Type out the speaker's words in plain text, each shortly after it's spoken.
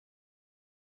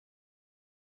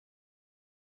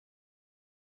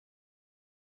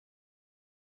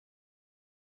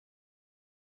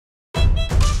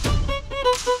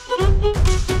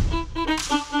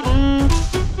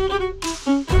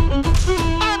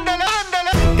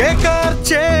কে কার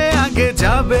চেয়ে আগে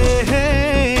যাবে,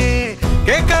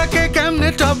 কে কাকে কেমনে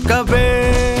টপকাবে,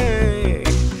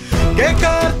 কে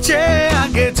কার চেয়ে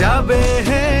আগে যাবে,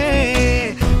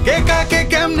 কে কাকে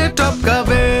কেমনে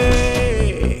টপকাবে।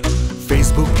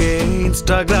 ফেসবুকে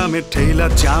ইনস্টাগ্রামে ঠেলা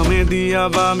জামে দিয়া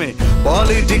বামে,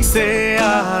 পলিটিক্সে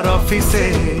আর অফিসে।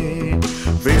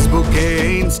 ফেসবুকে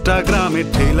ইনস্টাগ্রামে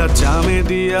ঠেলা জামে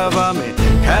দিয়া বামে,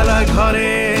 খেলা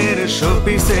ঘরের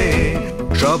শোপিসে।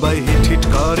 সবাই হিট হিট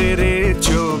করে রে,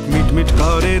 চোখ মিট মিট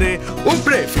করে রে,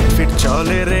 উপরে ফিট ফিট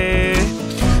চলে রে।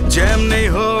 যেমনি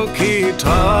হোক হিট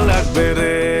লাগবে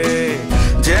রে,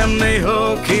 যেমনি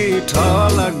হোক হিট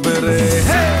লাগবে রে।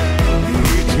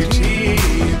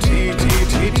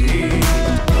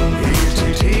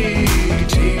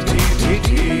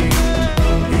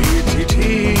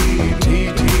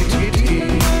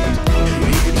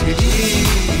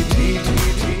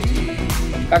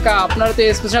 কাকা আপনারা তো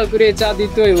স্পেশাল করে চা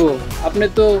দিতে হইব, আপনি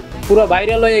তো পুরো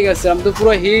ভাইরাল হয়ে গেছে, আমি তো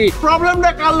পুরো হিট।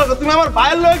 প্রবলেমটা কার লগে? তুমি আমার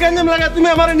ভাইয়ের লগে গঞ্জাম লাগা, তুমি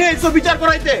আমারে নিয়ে এসো বিচার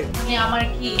করাইতে। তুমি আমার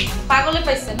কি পাগলে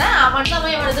পাইছে না? আমার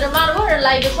জামাই আমারে ধরে মারবো আর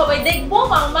লাইভে সবাই দেখবো,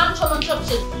 মান সম্মান সব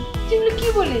শেষ। তুই কি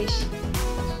বলিস?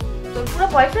 তোর পুরো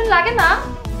বয়ফ্রেন্ড লাগে না?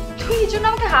 তুই এজন্য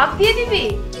আমাকে হাত দিয়ে দিবি?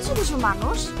 কিছু কিছু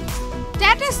মানুষ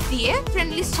স্ট্যাটাস দিয়ে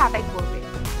ফ্রেন্ড লিস্ট ছাঁটাই করবে।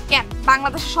 কেন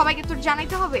বাংলাদেশের সবাইকে তোর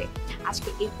জানাইতে হবে? আজকে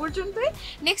এই পর্যন্তই।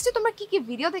 নেক্সটে তোমরা কি কি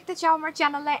ভিডিও দেখতে চাও আমার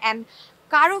চ্যানেলে, এন্ড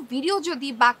কারো ভিডিও যদি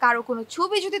বা কারো কোনো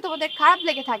ছবি যদি তোমাদের খারাপ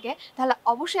লেগে থাকে তাহলে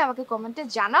অবশ্যই আমাকে কমেন্টে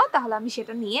জানাও, তাহলে আমি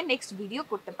সেটা নিয়ে নেক্সট ভিডিও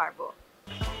করতে পারবো।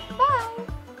 বাই।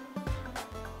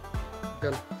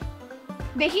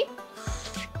 দেখি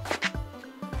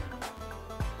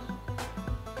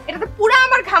এটা তো পুরো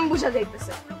আমার ঘাম বোঝা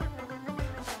যাইতেছে।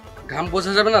 ঘাম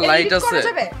বোঝা যাবে না, লাইট আছে,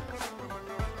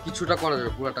 কিছুটা করা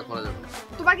যাবে, পুরোটা করা যাবে।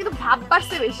 তোমার কিন্তু ভাব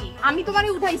বাড়ছে বেশি, আমি তোমারে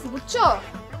উঠাইছি বুঝছো?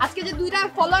 আজকে যে 2টা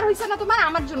ফলোয়ার হইছে না তোমার,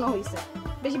 আমার জন্য হইছে।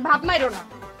 বেশি ভাব মাইরো না।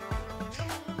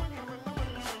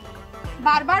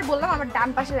 বারবার বললাম আমার ডান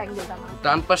পাশের অ্যাঙ্গেলটা না।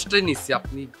 ডান পাশটাই নিছি,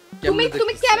 আপনি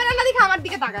তুমি ক্যামেরা না দেখে আমার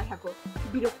দিকে তাকায় থাকো,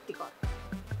 বিরক্তিকর।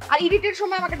 আর এডিটের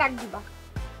সময় আমাকে ডাক দিবা।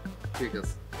 ঠিক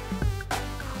আছে।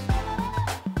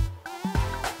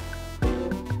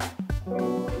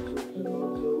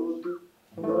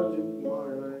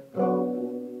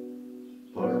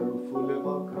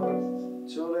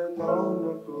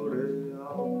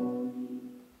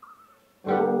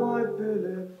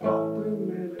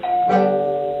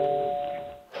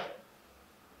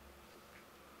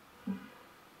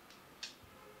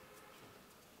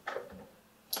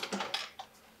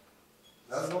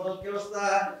 নাজমুল কি অবস্থা?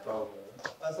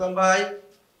 আসসালাম ভাই,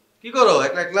 কি করো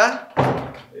একলা একলা?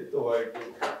 এই তো ভাই একটু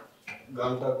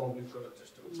গানটা কমপ্লিট করার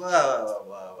চেষ্টা করছি। বাহ বাহ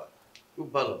বাহ বাহ, খুব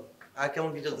ভালো। আর কেমন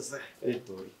কি চলতেছে? এই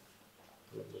তো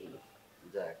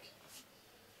যাক,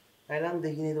 আইলাম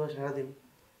দেখিনি তোমার সারাদিন।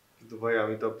 কিন্তু ভাই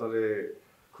আমি তো আপনারে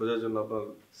খোঁজার জন্য আপনার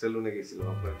সেলুনে গেছিলাম,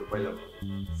 আপনার তো পাইলাম না।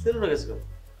 সেলুনে গেছিল?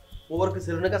 ওর কি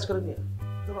সেলুনে কাজ করে নিয়ে?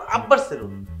 তোমার আব্বার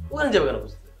সেলুন, ওখানে যাবে কেন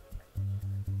বুঝতে?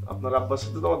 আপনার আব্বার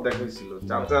সাথে তো আমার দেখা হয়েছিল,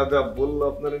 চাচা বললো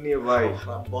আপনারে নিয়ে। ভাই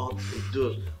বহুত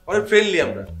জোর, অনেক ফ্রেন্ডলি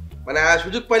আমরা, মানে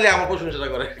সুযোগ পাইলে আমার প্রশংসা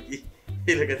করে আর কি।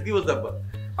 এই লেখা কি বলতে আব্বা?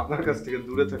 আপনার কাছ থেকে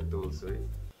দূরে থাকতে বলছে,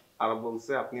 আর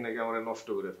বলছে আপনি নাকি আমারে নষ্ট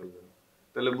করে ফেলবেন।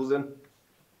 তাহলে বুঝেন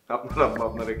আপনার আব্বা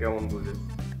আপনারে কেমন বুঝে।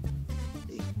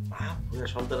 বাপ ওরা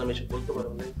সন্তান আমি এসে বলতে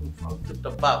পারবো না, তুমি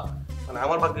ফালতুটা বাপ। মানে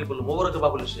আমার ভাগ্যই বললো মোবারকে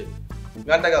বাপ বলিস।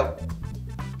 গানটা গাও,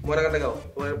 মোরা গানটা গাও,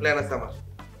 তোমার প্ল্যান আছে আমার।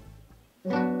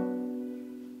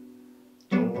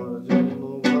 তোমার জন্য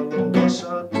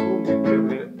ভালোবাসা তুমি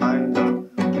প্রেমের আয়না,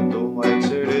 তোমায়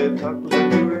ছেড়ে থাকলে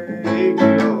দূরে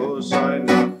হয়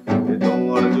না।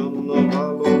 তোমার জন্য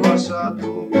ভালোবাসা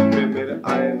তুমি প্রেমের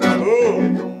আয়না,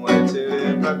 তোমায় ছেড়ে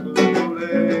থাকলে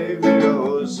দূরে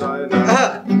হয় না।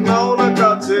 নাও না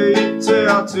কাছে, ইচ্ছে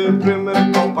আছে প্রেমের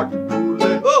কপাট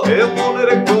খুলে, এ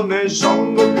মনের কোণে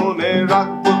সঙ্গ কোণে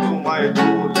রাখবো তোমায়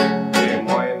ভুলে। এ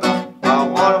ময়না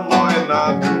আমার ময়না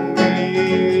তুমি,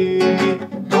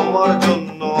 তোমার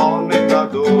জন্য অনেক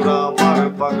আদর আমার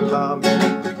পাগলামি।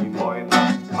 ময়না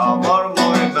আমার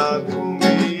ময়না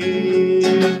তুমি,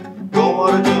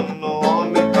 তোমার জন্য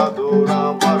অনেক আদর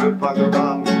আমার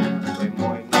পাগলামি। এ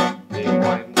ময়না এ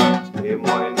ময়না এ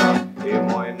ময়না এ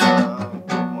ময়না,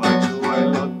 তোমার ছোঁয়ায়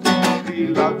লজ্জা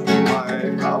দিলা তোমায়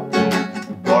কাপড়,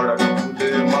 গড়া ফুলে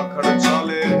মাখার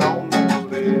চলে নাও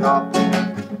করে আপন।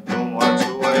 তোমার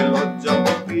ছোঁয়ায় লজ্জা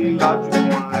দিলা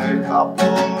তোমায়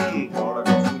কাপড়, গড়া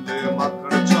ফুলে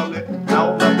মাখার চলে নাও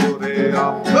করে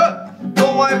আপন।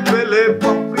 তোমায় পেলে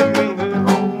পাপড়ি মেলে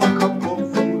রং মাখাবো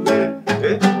ফুলে,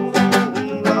 এ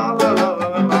লা লা লা লা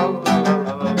লা লা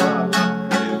লা লা লা।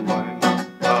 এ ময়না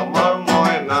আমার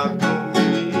ময়না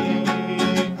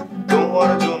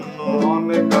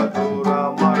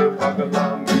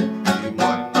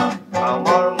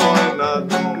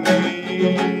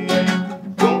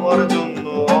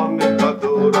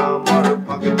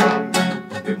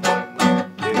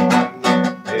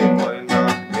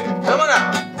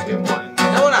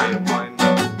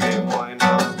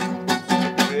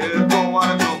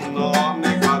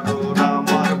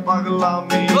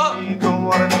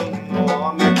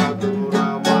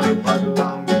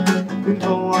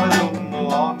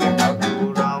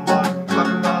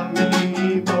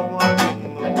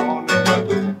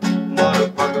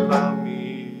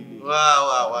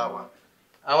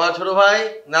আমার ছোট ভাই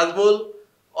নাজমুল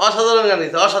অসাধারণ গান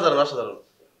দিয়েছে, অসাধারণ অসাধারণ।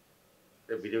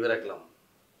 ভিডিও করে রাখলাম,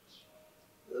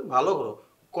 ভালো করো,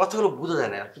 কথাগুলো বোঝা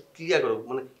যায় না, একটু ক্লিয়ার করো,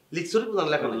 মানে লিখছরি বোঝানো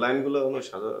লেখা লাইনগুলো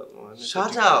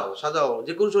সাজাও সাজাও,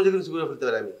 যে কোনো সময় যে কিছু করে ফেলতে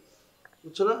পারি আমি,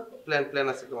 বুঝছো না? প্ল্যান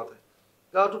আছে একটু মাথায়।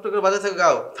 গাও, টুকটুক করে বাজাতে থাকো,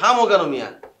 গাও, থামো কেন মিয়া?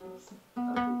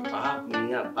 বাপ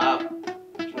মিয়া বাপ,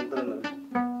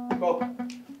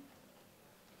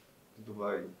 কিন্তু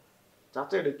ভাই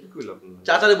চাচা এটা কি কইল আপনি?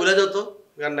 চাচারে ভুলে যাও তো,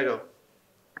 গানটা গাও।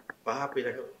 বাপ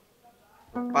এটা গাও,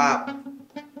 বাপ।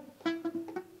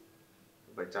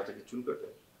 ভাই চাচা কি চুল কাটে?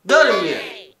 ধরে মিয়া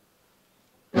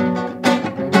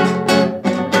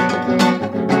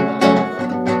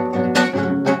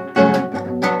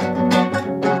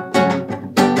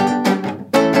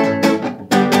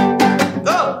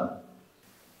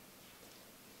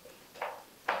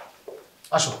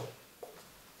আসো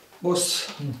বস,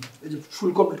 এই যে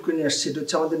ফুল কমপ্লিট করে নিয়ে আসছে, এটা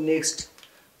হচ্ছে আমাদের নেক্সট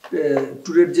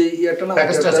ট্যুরের যে ইয়াটা না,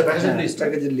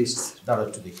 প্যাকেজের লিস্ট। দাঁড়াও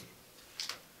একটু দেখি,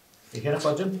 এখানে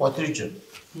কয়জন? 35 জন।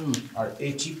 আর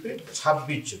এই চিপে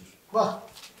 26 জন। বাহ!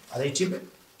 আর এই চিপে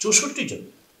 64 জন।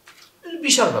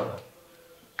 বিশাল ব্যাপার।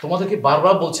 তোমাদেরকে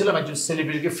বারবার বলছিলাম একজন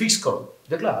সেলিব্রিটিকে ফিক্স করো,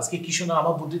 দেখলা আজকে কি শোনা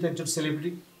আমার বুদ্ধিতে একজন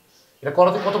সেলিব্রিটি, এটা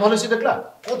করাতে কত ভালো হয়েছে দেখলা?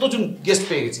 কতজন গেস্ট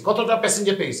পেয়ে গেছি, কতটা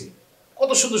প্যাসেঞ্জার পেয়ে গেছি,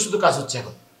 কত সুন্দর সুন্দর কাজ হচ্ছে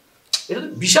এখন। এটা তো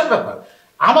বিশাল ব্যাপার।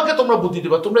 আমাকে তোমরা বুদ্ধি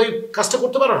দেবা, তোমরা এই কাজটা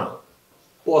করতে পারো না?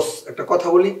 বস একটা কথা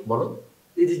বলি, বলো।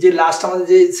 এই যে লাস্ট আমাদের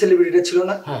যে সেলিব্রিটিটা ছিল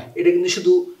না, এটা কিন্তু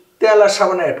শুধু তেল আর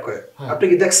সাবানে অ্যাড করে। আপনি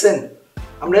কি দেখছেন?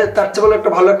 আমরা তার চেয়ে বলে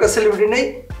একটা ভালো একটা সেলিব্রিটি নেই,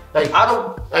 আরো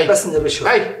প্যাসেঞ্জার বেশি।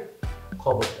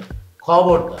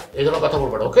 খবরটা এই জন্য কথা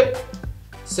বলবো না, ওকে?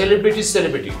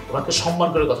 সেলিব্রিটি ওনাকে সম্মান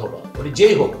করে কথা বলবা, উনি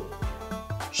যেই হোক।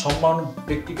 সম্মান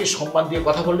ব্যক্তিকে সম্মান দিয়ে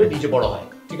কথা বললে নিজে বড় হয়,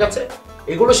 ঠিক আছে?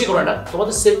 এগুলো শিখো না।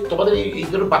 তোমাদের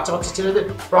এইগুলো বাচ্চা ছেলেদের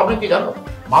প্রবলেম কি জানো?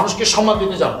 মানুষকে সম্মান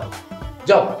দিতে জানো না।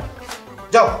 যাও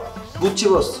যাও। বুঝছি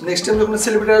বস, নেক্সট টাইম যখন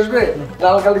সেলিব্রিটি আসবে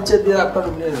লাল কালি চেয়ে দিয়ে আপনার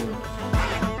রুম নিয়ে যাবেন।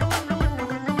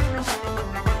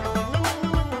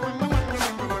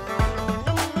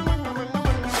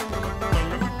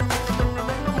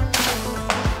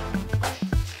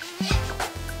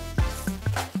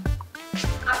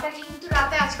 আপনাকে কিন্তু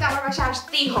রাতে আজকে আমার বাসায়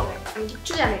আসতেই হবে, আমি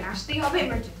কিচ্ছু জানি না, আসতেই হবে,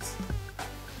 এমার্জেন্সি।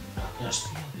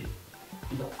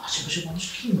 আশেপাশে মানুষ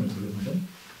কি মনে করবে ম্যাডাম?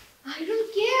 I don't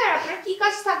care, আপনার কি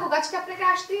কাজ থাকুক, আজকে আপনাকে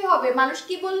আসতেই হবে। মানুষ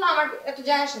কি বললো আমার এত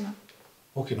যায় আসে না।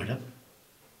 Okay madam.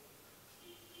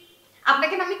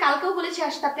 আপনাকে না আমি কালকেও বলেছি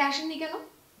আসতে, আপনি আসেননি কেন?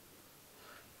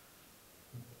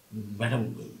 ম্যাডাম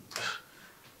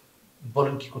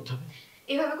বলেন কি করতে হবে?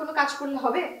 এভাবে কোনো কাজ করলে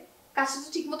হবে? কাজটা তো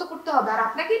ঠিক মতো করতে হবে, আর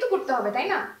আপনাকেই তো করতে হবে, তাই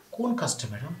না? কোন কাজটা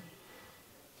ম্যাডাম?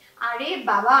 আরে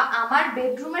বাবা, আমার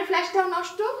বেডরুমের ফ্ল্যাশটাও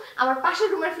নষ্ট, আমার পাশের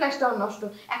রুমের ফ্ল্যাশটাও নষ্ট।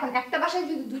 এখন একটা বাসায়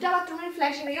যদি দুইটা বাথরুমের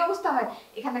ফ্ল্যাশের এই অবস্থা হয়,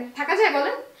 এখানে থাকা যায়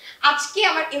বলেন? আজকে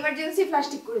আমার এমার্জেন্সি ফ্ল্যাশ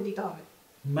ঠিক করে দিতে হবে।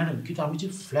 ম্যাডাম কিন্তু আমি যে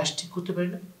ফ্ল্যাশ ঠিক করতে পারি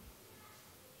না,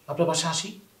 আপনার বাসায় আসি।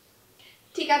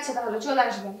 ঠিক আছে তাহলে চলে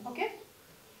আসবেন, ওকে?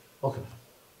 Okay madam.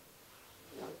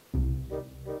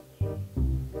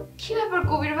 কি ব্যাপার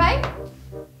কবির ভাই,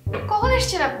 কখন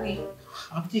এসেছেন আপনি?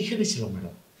 আমি তো এখানে ছিলাম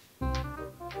ম্যাডাম।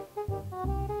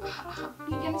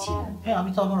 আপনি কেন ছিলেন? হ্যাঁ,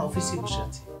 আমি তো আমার অফিসে বসে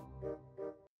আছি।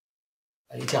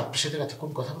 এই যে আপনার সাথে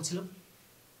কোন কথা বলছিলাম?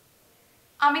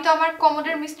 আমি তো আমার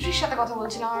কমোডের মিস্ত্রির সাথে কথা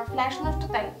বলছিলাম, আমার ফ্ল্যাশ নষ্ট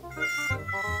তাই।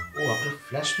 ও, আপনার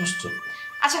ফ্ল্যাশ নষ্ট?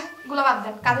 আচ্ছা গুলো বাদ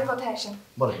দেন, কাজের কথায় আসেন।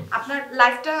 বলেন। আপনার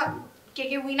লাইফটা কে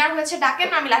উইনার হয়েছে ডাকেন,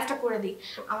 আমি লাইফটা করে দিই,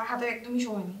 আমার হাতে একদমই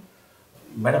সময় নেই।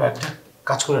 ম্যাডাম একটা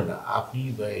কাজ করেন না, আপনি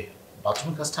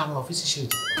বাথরুমের কাজটা আমার অফিসে সেরে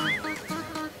দিন।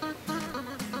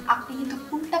 আপনি কিন্তু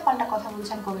উল্টা পাল্টা কথা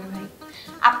বলছেন কবির ভাই।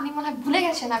 আপনি মনে হয় ভুলে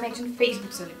গেছেন আমি একজন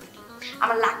ফেসবুক সেলিব্রিটি,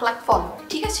 আমার লাখ লাখ ফলোয়ার,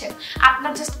 ঠিক আছে?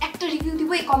 আপনার জাস্ট একটা রিভিউ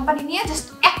দিব এই কোম্পানি নিয়ে, জাস্ট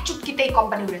এক চুটকিতে এই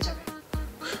কোম্পানি উড়ে যাবে।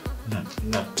 না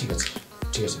না, ঠিক আছে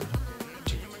ঠিক আছে ম্যাডাম,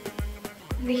 ঠিক আছে।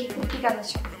 দেখি কি কাজ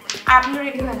আছে, আর আপনিও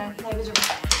রেডি হয়ে নেন, লাইভে যাবো।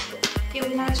 কেউ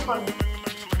উইনার আছে করেন।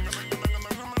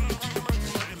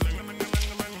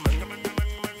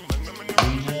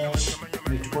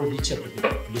 একটু করে দিচ্ছি আপনাকে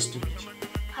লিস্টে দিচ্ছি।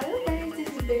 Hello guys, this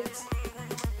is bets.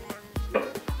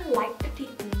 আপনার লাইকটা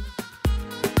ঠিক নেই।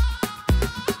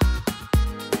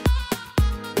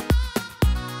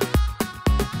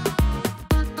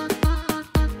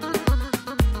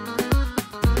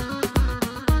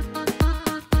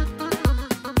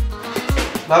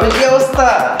 ভাবি কি অবস্থা?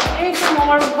 এই তো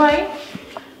আমার ভাই,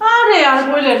 আরে আর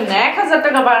বললেন না, 1000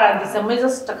 টাকা বাড়া দিছে,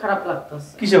 মেজাজটা খারাপ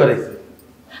লাগতেছে। কিসে বাড়াইছে?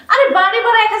 আরে বাড়ি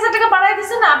ভাড়া 1000 টাকা বাড়াই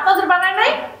দিছে না, আপনাদের বাড়ায়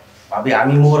নাই? ভাবি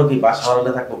আমি মোর কি বাসা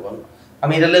ভাড়ালে থাকবো কোন?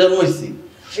 আমি এটা লেগে মইছি,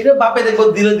 এটা বাপে দেখবো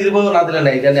দিলে দিব না দিলে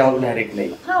নাই, এটা নিয়ে আমার কোনো হ্যারেক নেই।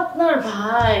 আপনার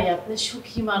ভাই, আপনি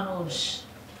সুখী মানুষ,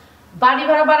 বাড়ি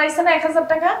ভাড়া বাড়াইছে না 1000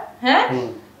 টাকা, হ্যাঁ?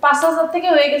 5,000 থেকে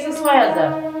হয়ে গেছে 6,000,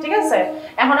 ঠিক আছে?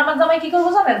 এখন আমার জামাই কি করবো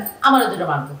জানেন? আমারও দুটো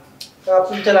মারবো।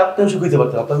 আপনি চাইলে আপনিও সুখ হইতে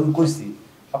পারতেন, আপনার আমি কইছি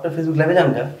আপনার ফেসবুক লাইভে যান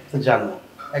না, তো যান না,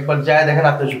 একবার যায় দেখেন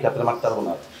আপনার সুখে, আপনার মারতে পারবো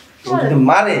না। যদি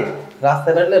মারে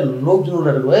রাস্তায় বেরোলে লোকজন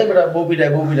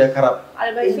বউপিটায় খারাপ।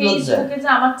 আরে ভাই ফেসবুকে যে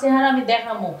আমার চেহারা আমি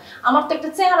দেখামু, আমার তো একটা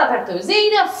চেহারা থাকতে হবে, যেই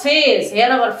না ফেস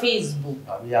হেয়ার আবার ফেসবুক।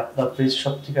 আমি আপনার ফেস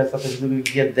সব ঠিক আছে, আপনি ফেসবুকে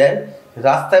গিয়ে দেন,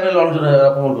 রাস্তায় বেরোলে অনেকজন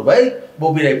অপমান করবো, এই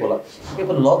বউপিটাই বলা,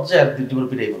 এরপর লজ্জায় আর দুটো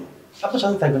পিটাই বলা। আপনার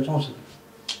সাথে থাকবেন, সমস্যা কি?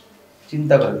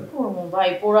 চিন্তা করেন ভাই,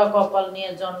 পোড়া কপাল নিয়ে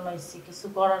জন্মাইছি, কিছু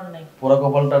করার নাই। পোড়া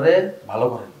কপালটারে ভালো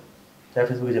করেন, যাই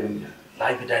ফেসবুকে যাবেন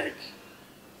লাইভে ডাইরেক্ট।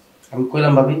 আমি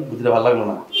কইলাম ভাবি, বুদ্ধিটা ভালো লাগলো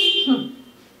না,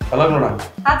 ভালো লাগলো না।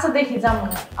 আচ্ছা দেখি, যাবো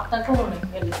না, আপনার খবর নেই,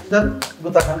 যান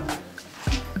গোতা খান।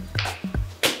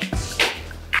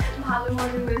 ভালো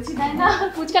মজা হয়েছে তাই না?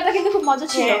 ফুচকাটা কিন্তু খুব মজা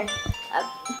ছিল।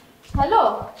 হ্যালো,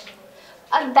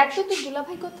 আর দেখ তো তুই দুলা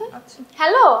ভাই কোথায়?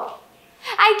 হ্যালো,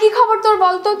 আই কি খবর তোর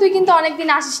বলতো? তুই কিন্তু অনেকদিন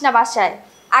আসিস না বাসায়,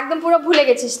 একদম পুরো ভুলে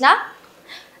গেছিস না?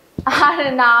 আরে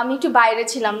না, আমি একটু বাইরে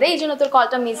ছিলাম রে, এই জন্য তোর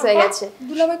কলটা মিস হয়ে গেছে।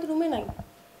 দুলা ভাই তো রুমে নাই।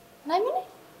 নাই মানে?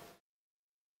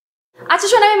 আচ্ছা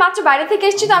শোন, আমি মাত্র বাইরে থেকে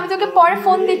এসেছি তো, আমি তোকে পরে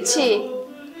ফোন দিচ্ছি।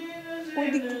 ওই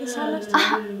দিক থেকে সামনে আসছে।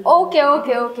 ওকে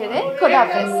ওকে ওকে রে, খোদা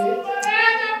হাফেজ।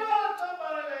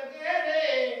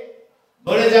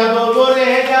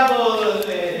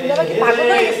 দুলা ভাই কি পাগল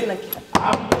হয়ে গেছে নাকি?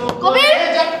 কবির,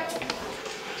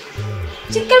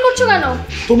 চিৎকার করছো কেন?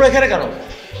 তোমরা এখানে কেন?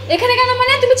 এখানে কেন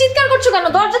মানে? তুমি চিৎকার করছো কেন?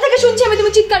 দরজা থেকে শুনছি আমি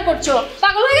তুমি চিৎকার করছো।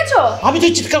 পাগল হয়ে গেছো? আমি তো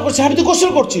চিৎকার করছি, আমি তো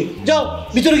গোসল করছি। যাও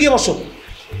ভিতরে গিয়ে বসো।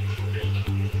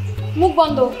 মুখ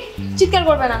বন্ধ, চিৎকার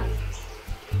করবে না।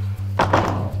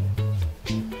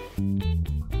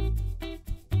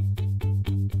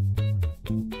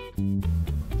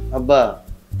 আব্বা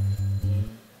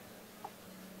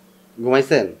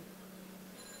ঘুমাইছেন?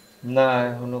 না,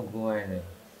 এখনো ঘুমাই নাই।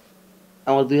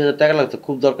 আমার 2,000 টাকা লাগতো,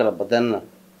 খুব দরকার আব্বা, দেন না।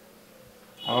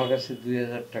 আমার কাছে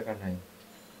 2,000 টাকা নাই।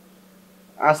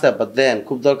 আছে আব্বা, দেন,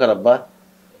 খুব দরকার আব্বা।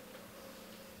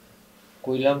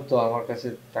 কইলাম তো আমার কাছে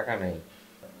টাকা নাই।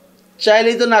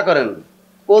 চাইলেই তো না করেন,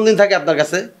 কোন দিন থাকে আপনার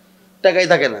কাছে? টাকাই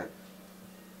থাকে না।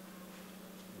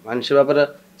 মানুষের ব্যাপারে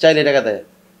চাইলে টাকা দেয়,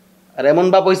 আর এমন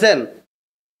বাপ হইছেন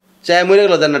চাই মরে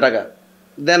গেল দেন না টাকা।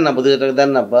 দেন না 2,000 টাকা দেন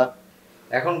না আব্বা।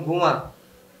 এখন ঘুমা,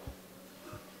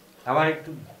 আমার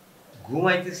একটু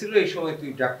ঘুমাইতেছিল, এই সময় তুই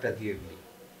ডাকটা দিয়ে দিলি।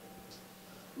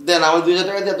 দেন, আমার 2,000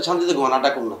 টাকা দিয়ে এত শান্তিতে ঘুমান, আর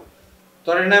ডাকুন না।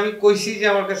 তোর না আমি কইছি যে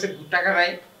আমার কাছে টাকা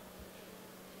নাই।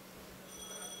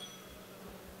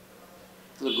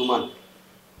 ঘুমান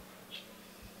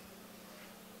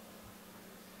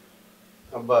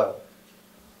আব্বা।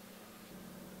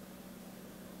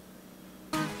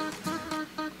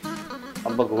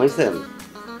 আব্বা ঘুমাইছেন?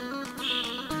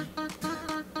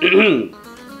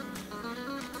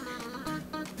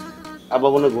 আব্বা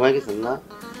মনে ঘুমাই গেছেন না?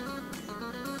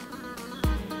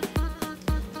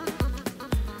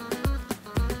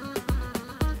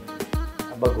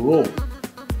 আব্বা ঘুম?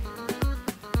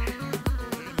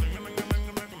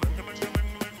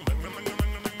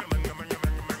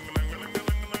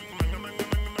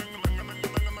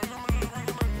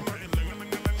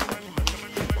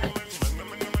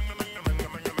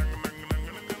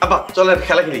 আব্বা চলেন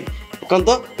খেলা খেলি। কোন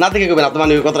তো না দেখে কবেন আপনার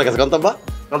মানে কত কাছে? কোন তো আব্বা,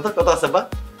 কোন তো কত আছে আব্বা?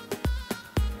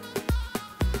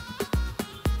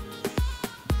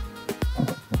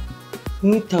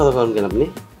 মিথ্যা কথা বলেন কেন আপনি?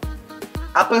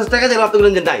 আপনার কাছে টাকা দিলাম, আপনি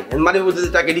বলেন যে নাই। মানে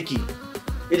বলতে টাকা এটি কি?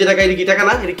 এই যে টাকা, এটি কি টাকা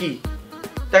না? এটি কি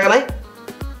টাকা নাই?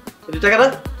 এটি টাকা না?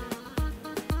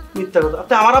 মিথ্যা কথা।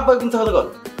 আপনি আমার আব্বা মিথ্যা কথা কন?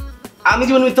 আমি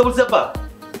জীবন মিথ্যা বলছি আব্বা?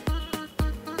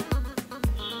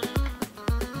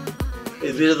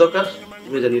 এই 2,000 দরকার,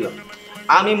 2,000 নিলাম।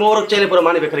 আমি মোরক চাইলে পরে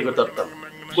মানি বেকারি করতে পারতাম,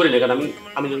 করি না, কারণ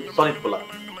আমি সলিড বললাম,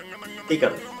 এই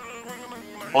কারণে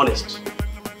অনেস্ট।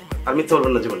 আর মিথ্যা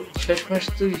বলবেন না জীবনে। শেষ মাস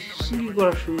তুই চুরি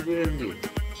করা শুরু করে দিলি,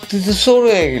 তুই তো চোর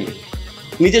হয়ে গেলি।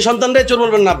 নিজের সন্তানরাই চোর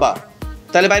বলবেন না আব্বা,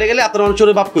 তাহলে বাইরে গেলে আপনার মানুষ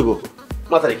চোরের বাপ কইব।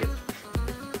 মাথা রেখে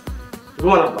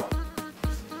ঘুমান আব্বা,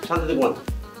 শান্তিতে ঘুমান।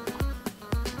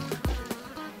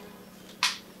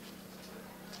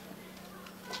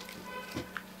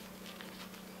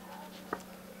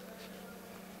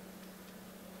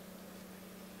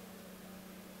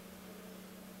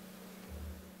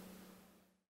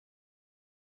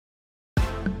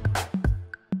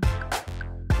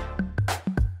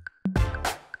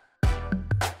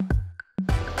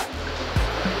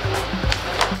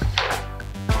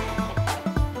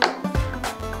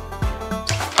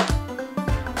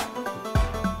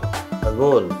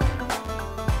 বল,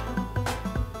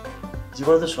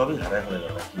 জীবনে তো সবই হারায় হয়ে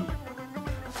গেল নাকি?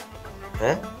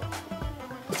 হ্যাঁ,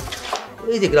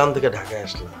 এই যে গ্রাম থেকে ঢাকায়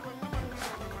আসলাম,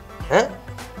 হ্যাঁ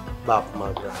বাপ মা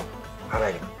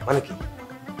হারাই গেল মানে কি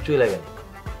চলে গেল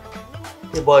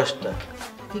এই বয়সটা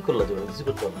কি করলো তুমি কিছু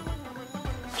করতে পারো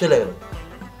চলে গেল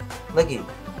নাকি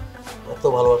এত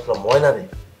ভালোবাসলাম ময়না রে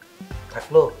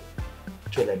থাকলো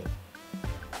চলে গেল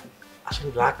আসলে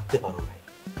রাখতে পারো নাই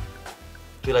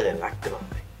চলে যায় রাখতে পারো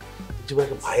নাই জীবনে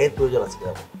একটা ভাইয়ের প্রয়োজন আছে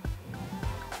যাবো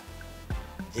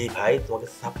যেই ভাই তোমাকে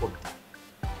সাপোর্ট দেবে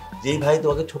যেই ভাই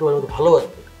তোমাকে ছোটবেলার মতো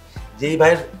ভালোবাসবে যেই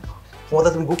ভাইয়ের ক্ষমতা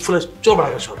তুমি বুক ফুলে চোর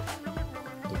ভাঙা সর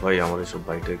ভাই আমার এসব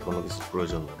ভাইটার কোনো কিছু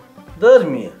প্রয়োজন নেই ধর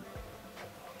মিয়া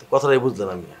কথাটাই বুঝলে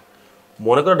না মিয়া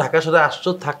মনে করো ঢাকা শহরে আসছো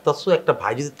থাকতেছো একটা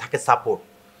ভাই যদি থাকে সাপোর্ট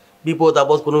বিপদ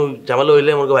আপদ কোনো ঝামেলা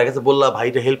হইলে মনে করো ভাই কাছে বললা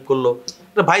ভাইটা হেল্প করলো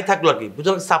একটা ভাই থাকলো আর কি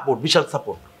বুঝলো সাপোর্ট বিশাল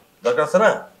সাপোর্ট দরকার আছে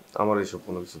না আমার এসব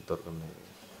কোনো কিছুর দরকার নেই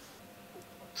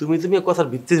তুমি কথার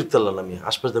ভিত্তি ঢুকতে পারলাম না মিয়া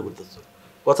আশপাশে ঘুরতেছো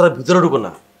কথাটার ভিতরে ঢুকো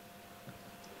না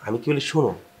আমি কি বলি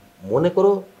শোনো মনে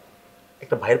করো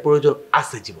একটা ভাইয়ের প্রয়োজন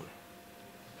আছে জীবনে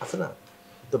আছে না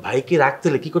তো ভাইকে রাখতে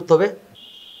হলে কি করতে হবে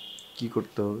কি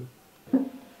করতে হবে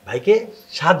ভাইকে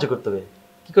সাহায্য করতে হবে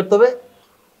কি করতে হবে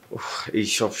এই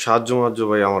সব সাহায্য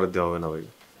ভাই আমার দেওয়া হবে না ভাই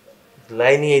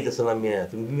লাইনে আইতেছো না মিয়া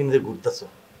তুমি বিভিন্ন দিকে ঘুরতেছো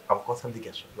আমার কথার দিকে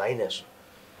আসো লাইনে আসো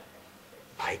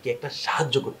ভাইকে একটা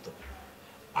সাহায্য করতে হবে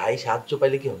ভাই সাহায্য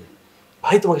পাইলে কি হবে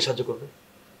ভাই তোমাকে সাহায্য করবে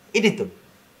এটাই তো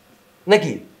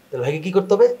নাকি তাহলে ভাইকে কি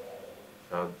করতে হবে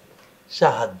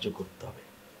সাহায্য করতে হবে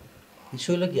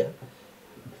বিষয় হলো গিয়া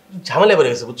ঝামেলা বেড়ে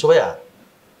গেছে বুঝছো ভাইয়া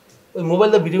ওই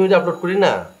মোবাইলটা ভিডিও আপলোড করি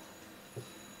না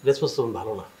রেসপন্স তো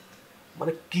ভালো না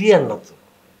মানে ক্লিয়ার না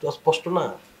তো স্পষ্ট না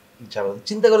ঝামেলা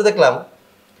চিন্তা করে দেখলাম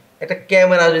একটা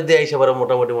ক্যামেরা যদি এসে পারে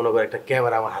মোটামুটি মনে করে একটা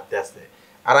ক্যামেরা আমার হাতে আসছে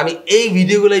আর আমি এই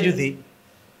ভিডিওগুলোই যদি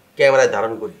ক্যামেরায়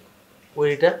ধারণ করি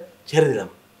ওইটা ছেড়ে দিলাম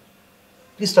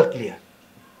ক্রিস্টাল ক্লিয়ার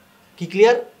কি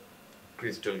ক্লিয়ার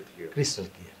ক্রিস্টাল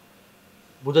ক্লিয়ার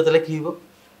বুঝতে তাহলে কি হইব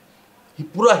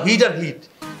পুরো হিট আর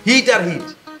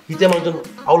হিটে মানুষজন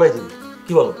আওলাই দিবে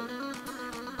কি বলো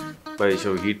ভাই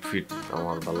সব হিট ফিট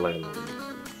আমার ভালো লাগে না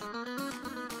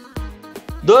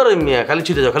দৌড় মিয়া খালি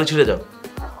ছুটে যাও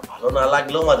ভালো না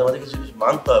লাগলেও মাঝে মাঝে কিছু কিছু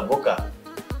মানতে হয় বোকা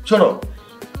শোনো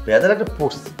বেদার একটা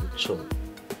পোস্ট শোনো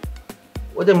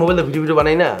ওই যে মোবাইলে ভিডিও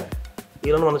বানাই না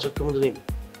এরকম মানুষের কেমন জানি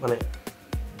মানে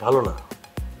ভালো না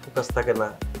ফোকাস থাকে না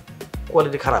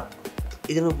কোয়ালিটি খারাপ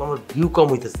এই জন্য আমার ভিউ কম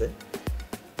হইতেছে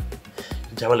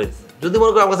ঝামেলা হইতেছে যদি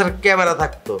মনে করো আমার কাছে একটা ক্যামেরা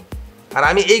থাকতো আর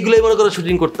আমি এইগুলোই মনে করো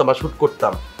শুটিং করতাম বা শ্যুট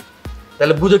করতাম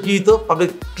তাহলে বুঝো কি হইতো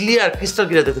পাবলিক ক্লিয়ার ক্রিস্টাল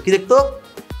ক্লিয়ার দেখতো কি দেখতো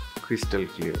ক্রিস্টাল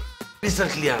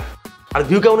ক্লিয়ার আর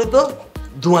ভিউ কেমন হইতো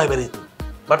ধোঁয়ায় বেরিয়ে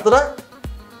পারতো না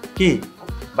কি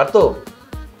পারতো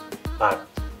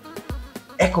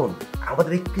এখন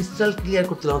আমাদের এই ক্রিস্টাল ক্লিয়ার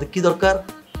করতে হলে আমাদের কি দরকার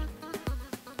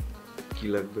কি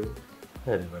লাগবে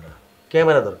হ্যাঁ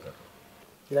ক্যামেরা দরকার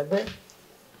কি লাগবে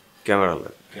ক্যামেরা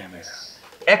লাগবে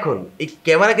এখন এই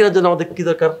ক্যামেরা কেনার জন্য আমাদের কি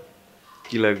দরকার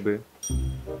কি লাগবে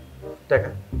টাকা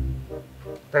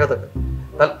দরকার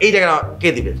তাহলে এই টাকা কে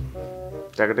দিবে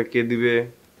টাকাটা কে দিবে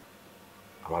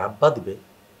আমার আব্বা দিবে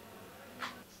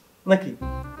নাকি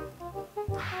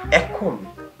এখন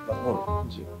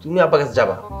তুমি আব্বার কাছে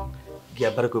যাবা গিয়ে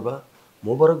আব্বারে কইবা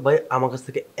মোবারক ভাই আমার কাছ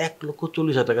থেকে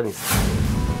 1,40,000 টাকা নিচ্ছে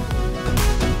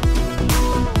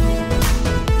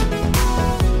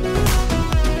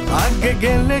আগে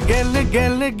গেলে গেলে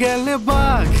গেলে গেলে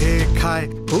বাঘে খায়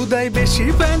উদয় বেশি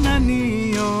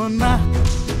বানানিও না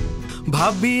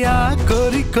ভাবিয়া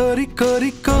করি করি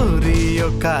করি করিও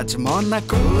কাজ মনা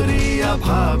করিয়া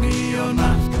ভাবিও না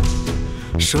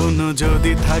শোনো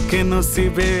যদি থাকে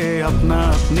নসিবে আপনা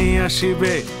আপনি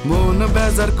আসিবে মন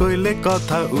বেজার কইলে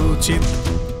কথা উচিত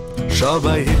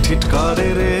সবাই হিট হিট করে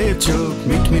রে চোখ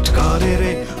মিট মিট করে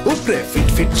রে উপরে ফিট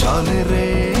ফিট চলে রে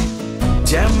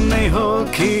যেমনি হোক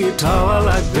হিট হওয়া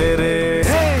লাগবে রে